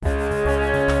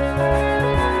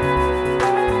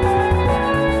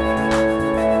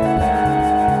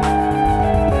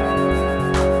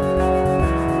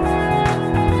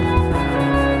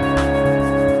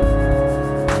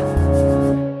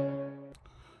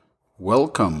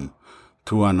Welcome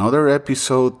to another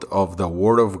episode of the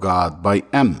Word of God by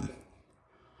M.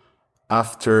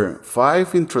 After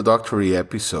 5 introductory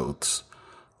episodes,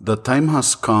 the time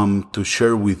has come to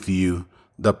share with you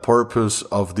the purpose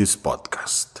of this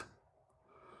podcast.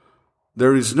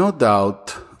 There is no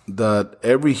doubt that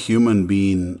every human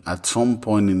being at some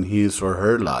point in his or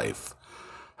her life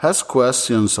has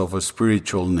questions of a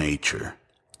spiritual nature,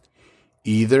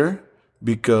 either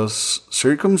because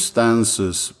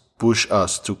circumstances push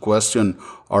us to question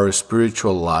our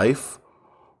spiritual life,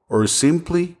 or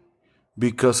simply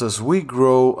because as we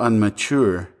grow and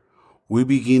mature, we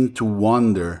begin to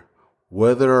wonder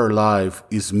whether our life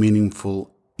is meaningful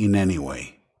in any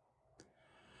way.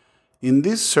 In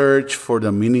this search for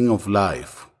the meaning of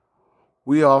life,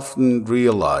 we often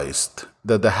realized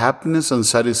that the happiness and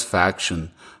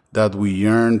satisfaction that we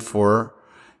yearn for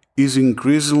is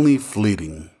increasingly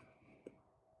fleeting.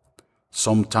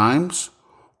 Sometimes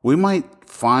we might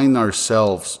find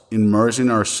ourselves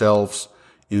immersing ourselves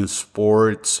in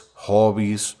sports,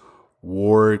 hobbies,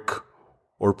 work,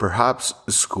 or perhaps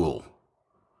school.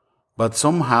 But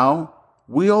somehow,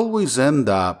 we always end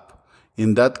up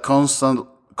in that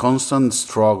constant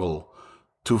struggle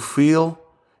to fill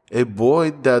a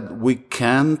void that we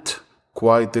can't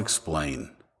quite explain.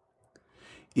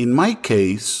 In my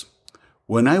case,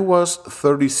 when I was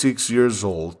 36 years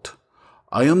old,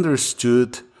 I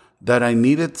understood that I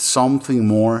needed something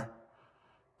more,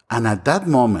 and at that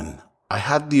moment, I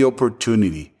had the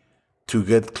opportunity to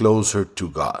get closer to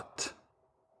God.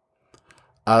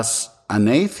 As an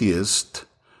atheist,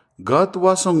 God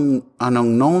was an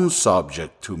unknown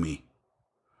subject to me.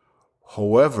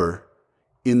 However,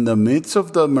 in the midst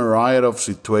of the myriad of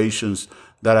situations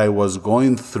that I was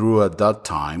going through at that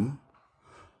time,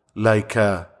 like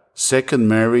a second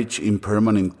marriage in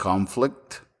permanent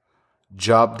conflict,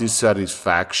 job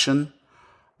dissatisfaction,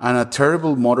 and a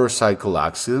terrible motorcycle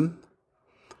accident,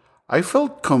 I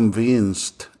felt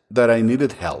convinced that I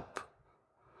needed help,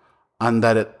 and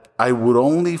that I would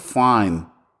only find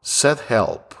said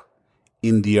help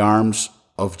in the arms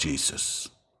of Jesus.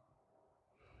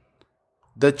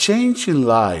 The change in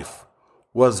life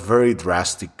was very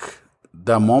drastic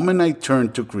the moment I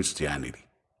turned to Christianity.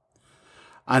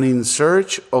 And in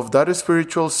search of that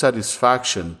spiritual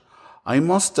satisfaction, I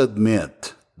must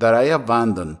admit that I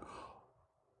abandoned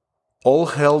all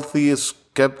healthy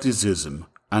skepticism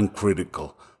and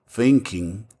critical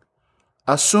thinking,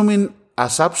 assuming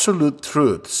as absolute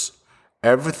truths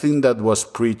everything that was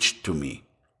preached to me.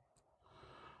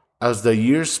 As the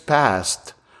years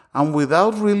passed, and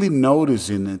without really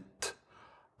noticing it,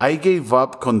 I gave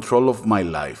up control of my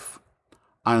life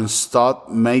and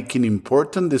stopped making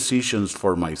important decisions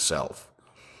for myself.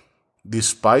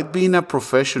 Despite being a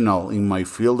professional in my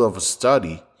field of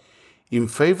study, in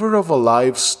favor of a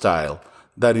lifestyle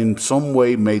that in some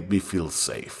way made me feel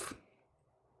safe.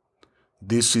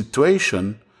 This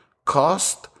situation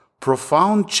caused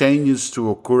profound changes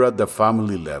to occur at the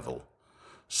family level,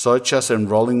 such as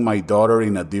enrolling my daughter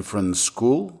in a different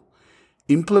school,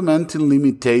 implementing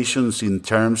limitations in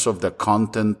terms of the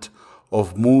content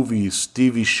of movies,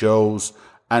 TV shows,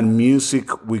 and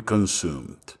music we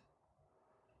consumed,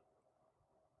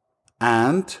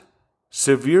 and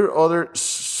severe other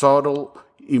subtle,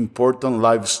 important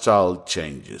lifestyle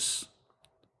changes.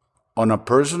 On a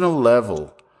personal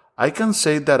level, I can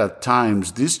say that at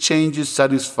times these changes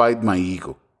satisfied my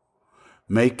ego,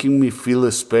 making me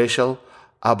feel special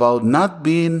about not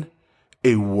being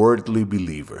a worldly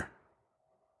believer.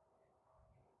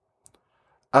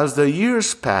 As the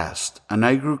years passed and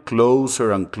I grew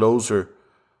closer and closer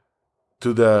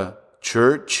to the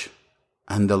church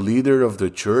and the leader of the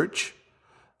church,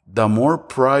 the more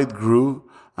pride grew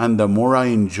and the more I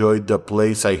enjoyed the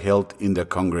place I held in the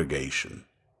congregation.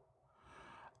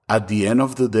 At the end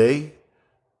of the day,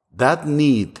 that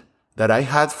need that I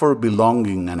had for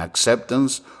belonging and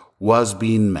acceptance was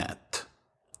being met.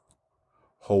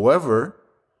 However,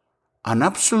 an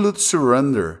absolute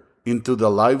surrender into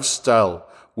the lifestyle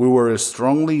we were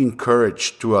strongly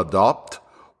encouraged to adopt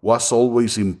was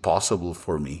always impossible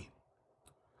for me.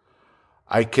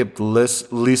 I kept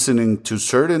listening to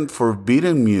certain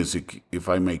forbidden music, if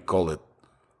I may call it.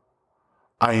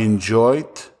 I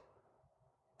enjoyed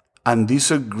and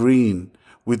disagreeing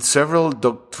with several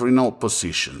doctrinal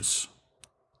positions.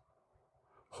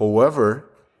 However,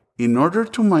 in order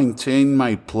to maintain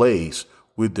my place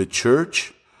with the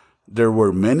church, there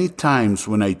were many times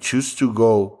when I chose to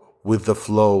go with the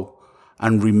flow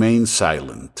and remain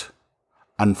silent.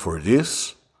 And for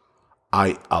this,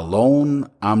 I alone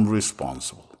am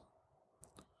responsible.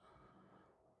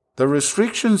 The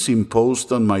restrictions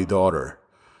imposed on my daughter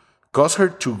caused her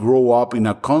to grow up in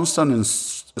a constant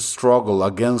struggle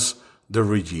against the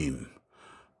regime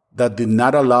that did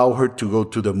not allow her to go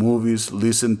to the movies,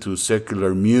 listen to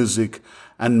secular music,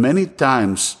 and many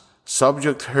times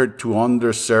subject her to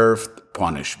undeserved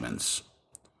punishments.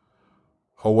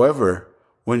 However,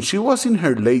 when she was in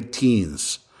her late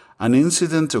teens, an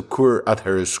incident occurred at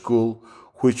her school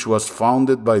which was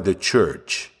founded by the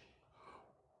church.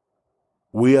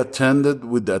 We attended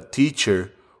with a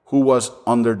teacher who was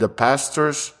under the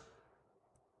pastor's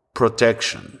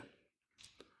protection.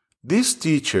 This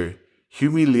teacher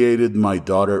humiliated my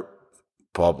daughter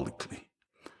publicly,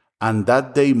 and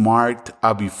that day marked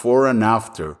a before and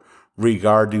after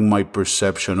regarding my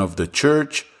perception of the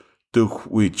church to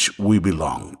which we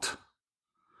belonged.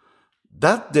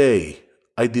 That day,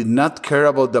 I did not care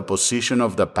about the position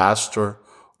of the pastor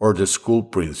or the school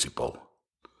principal,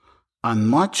 and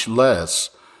much less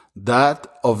that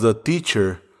of the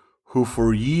teacher who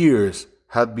for years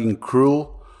had been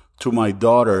cruel to my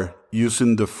daughter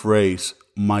using the phrase,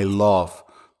 my love,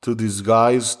 to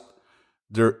disguise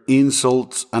their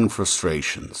insults and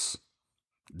frustrations.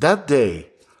 That day,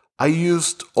 I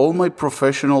used all my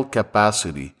professional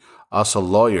capacity as a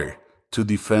lawyer to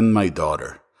defend my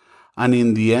daughter, and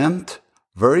in the end,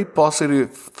 very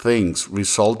positive things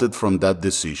resulted from that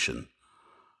decision.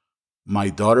 My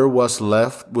daughter was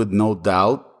left with no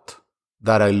doubt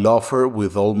that I love her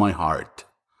with all my heart,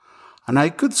 and I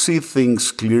could see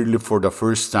things clearly for the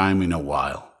first time in a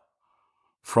while.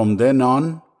 From then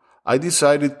on, I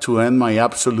decided to end my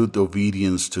absolute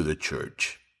obedience to the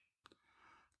church.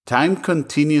 Time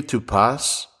continued to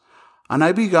pass, and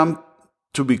I began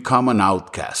to become an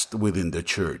outcast within the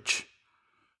church,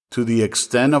 to the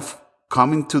extent of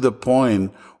coming to the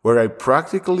point where I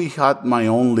practically had my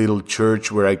own little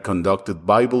church where I conducted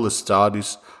Bible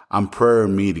studies and prayer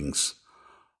meetings,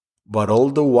 but all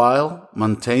the while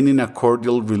maintaining a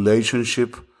cordial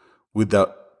relationship with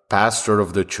the pastor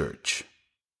of the church.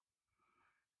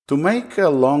 To make a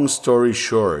long story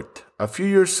short, a few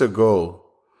years ago,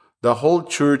 the whole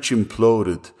church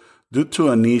imploded due to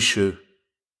an issue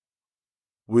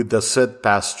with the said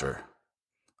pastor.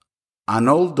 And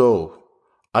although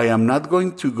I am not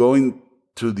going to go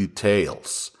into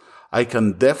details, I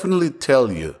can definitely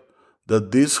tell you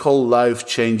that this whole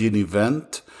life-changing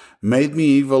event made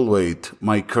me evaluate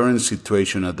my current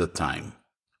situation at the time.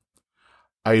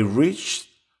 I reached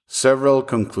several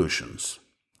conclusions.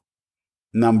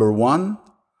 Number one,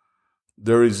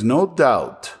 there is no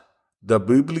doubt the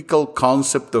biblical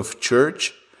concept of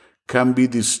church can be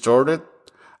distorted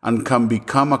and can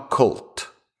become a cult,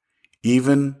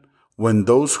 even when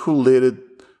those who lead it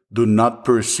do not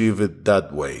perceive it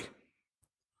that way.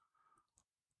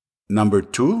 Number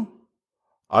two,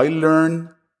 I learned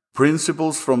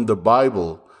principles from the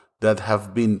Bible that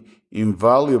have been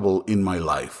invaluable in my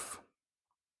life.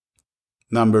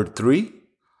 Number three,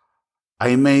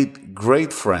 I made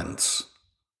great friends.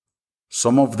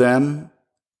 Some of them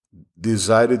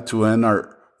decided to end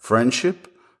our friendship,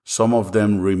 some of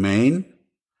them remain,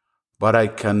 but I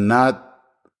cannot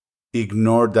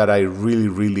ignore that I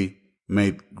really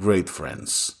made great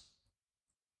friends.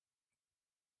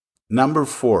 Number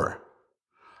four,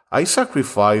 I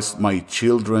sacrificed my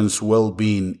children's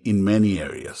well-being in many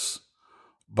areas,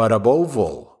 but above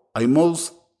all, I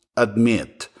must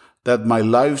admit that my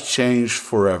life changed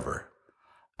forever.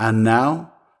 And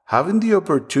now, having the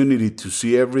opportunity to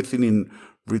see everything in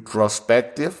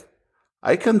retrospective,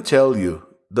 I can tell you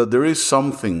that there is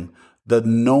something that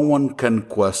no one can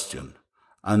question,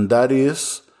 and that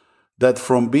is that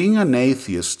from being an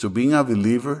atheist to being a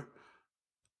believer,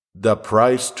 the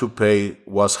price to pay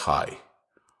was high.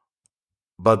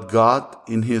 But God,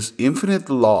 in His infinite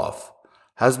love,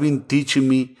 has been teaching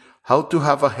me how to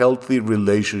have a healthy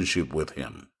relationship with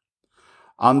Him,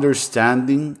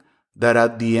 understanding that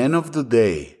at the end of the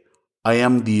day, I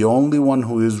am the only one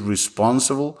who is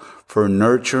responsible for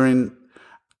nurturing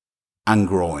and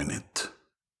growing it.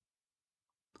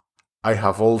 I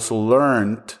have also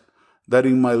learned that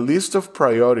in my list of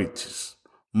priorities,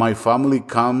 my family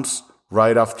comes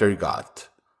right after God,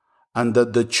 and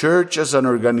that the church as an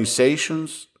organization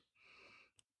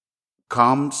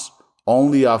comes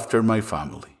only after my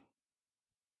family.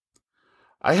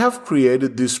 I have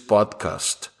created this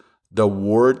podcast, The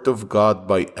Word of God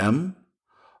by M,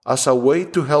 as a way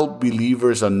to help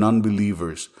believers and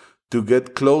non-believers to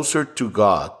get closer to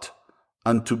God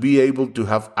and to be able to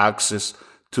have access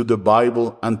to the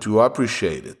Bible and to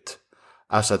appreciate it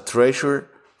as a treasure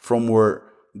from where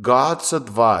God's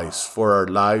advice for our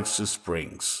lives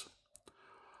springs,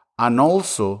 and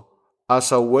also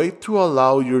as a way to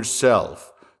allow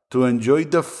yourself to enjoy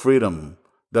the freedom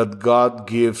that God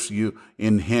gives you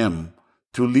in Him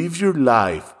to live your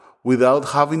life without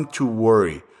having to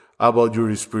worry about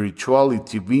your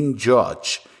spirituality being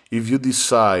judged if you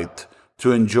decide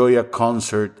to enjoy a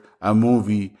concert, a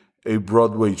movie, a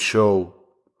Broadway show,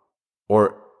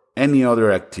 or any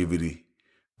other activity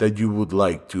that you would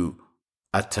like to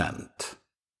attend.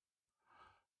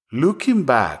 Looking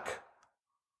back,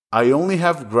 I only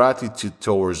have gratitude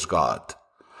towards God.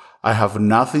 I have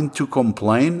nothing to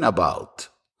complain about,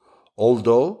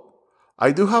 although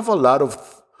I do have a lot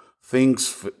of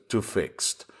things to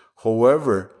fix.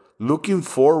 However, looking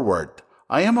forward,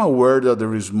 I am aware that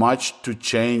there is much to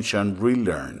change and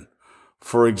relearn.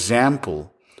 For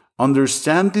example,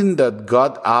 understanding that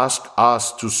God asked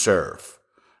us to serve,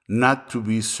 not to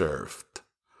be served.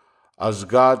 As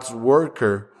God's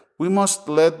worker, we must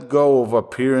let go of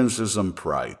appearances and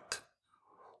pride.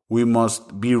 We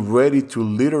must be ready to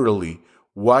literally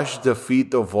wash the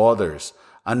feet of others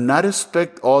and not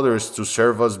expect others to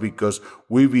serve us because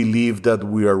we believe that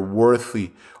we are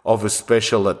worthy of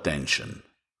special attention.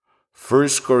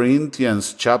 1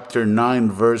 Corinthians chapter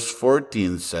 9 verse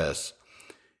 14 says,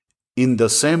 "In the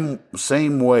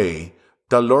same way,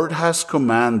 the Lord has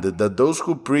commanded that those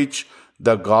who preach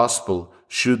the gospel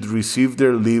should receive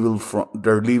their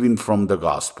living from the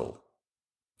gospel."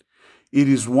 It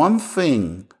is one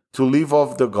thing to live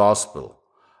off the gospel,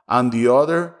 and the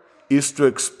other is to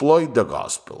exploit the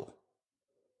gospel.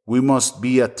 We must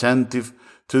be attentive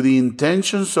to the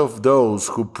intentions of those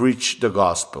who preach the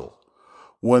gospel.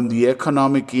 When the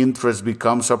economic interest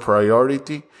becomes a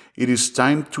priority, it is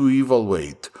time to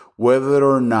evaluate whether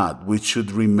or not we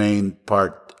should remain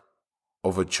part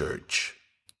of a church.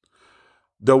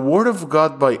 The Word of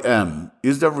God by M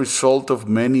is the result of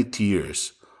many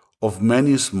tears, of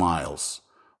many smiles,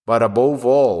 but above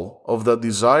all, of the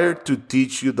desire to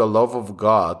teach you the love of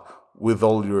God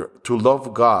to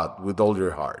love God with all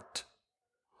your heart.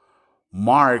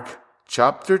 Mark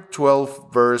chapter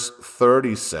 12 verse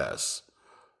 30 says,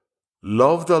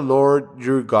 "Love the Lord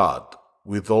your God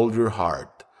with all your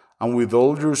heart, and with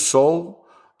all your soul,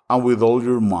 and with all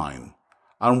your mind,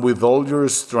 and with all your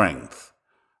strength.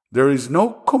 There is no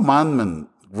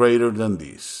commandment greater than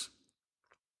this."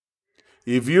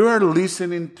 If you are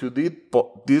listening to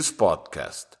this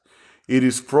podcast, it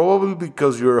is probably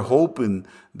because you are hoping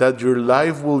that your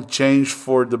life will change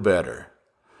for the better,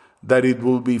 that it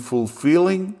will be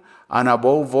fulfilling, and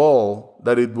above all,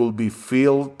 that it will be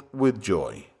filled with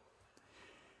joy.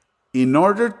 In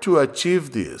order to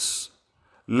achieve this,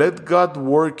 let God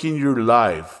work in your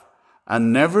life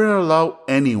and never allow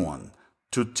anyone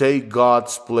to take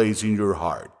God's place in your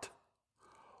heart.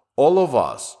 All of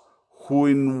us who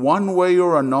in one way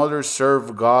or another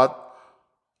serve God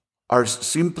are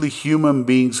simply human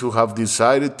beings who have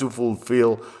decided to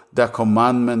fulfill the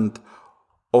commandment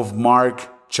of Mark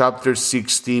chapter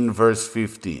 16 verse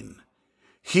 15.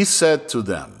 He said to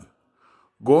them,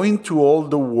 "Go into all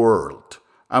the world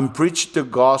and preach the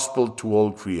gospel to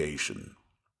all creation."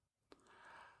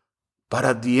 But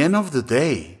at the end of the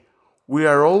day, we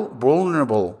are all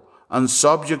vulnerable and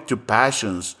subject to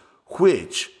passions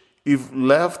which, if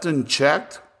left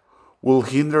unchecked, will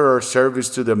hinder our service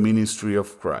to the ministry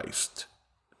of Christ.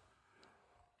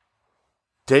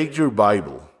 Take your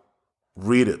Bible,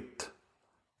 read it,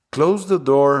 close the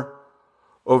door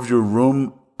of your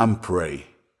room and pray,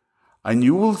 and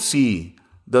you will see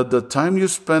that the time you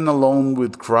spend alone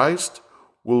with Christ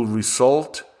will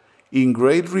result in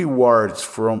great rewards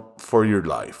for your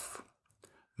life.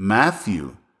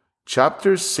 Matthew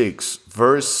chapter 6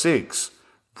 verse 6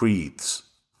 reads,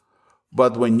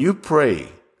 "But when you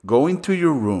pray, go into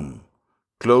your room,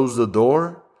 close the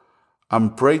door,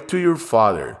 and pray to your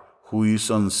Father who is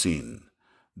unseen.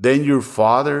 Then your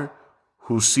Father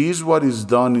who sees what is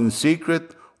done in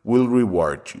secret will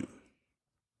reward you."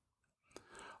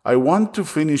 I want to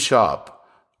finish up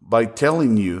by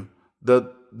telling you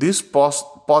that this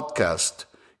podcast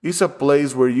is a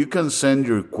place where you can send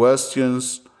your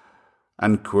questions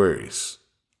and queries,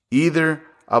 either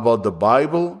about the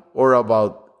Bible or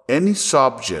about any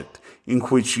subject in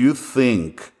which you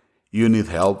think you need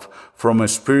help from a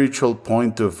spiritual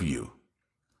point of view.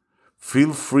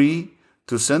 Feel free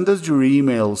to send us your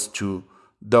emails to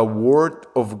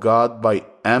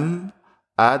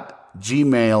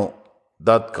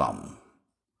thewordofgodbym@gmail.com.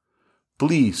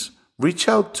 Please reach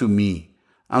out to me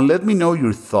and let me know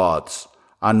your thoughts,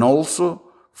 and also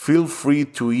feel free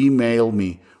to email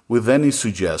me with any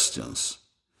suggestions.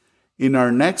 In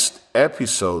our next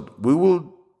episode, we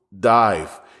will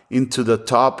dive into the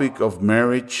topic of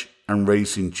marriage and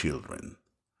raising children.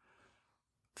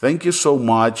 Thank you so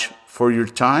much for your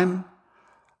time,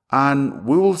 and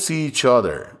we will see each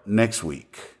other next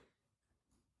week.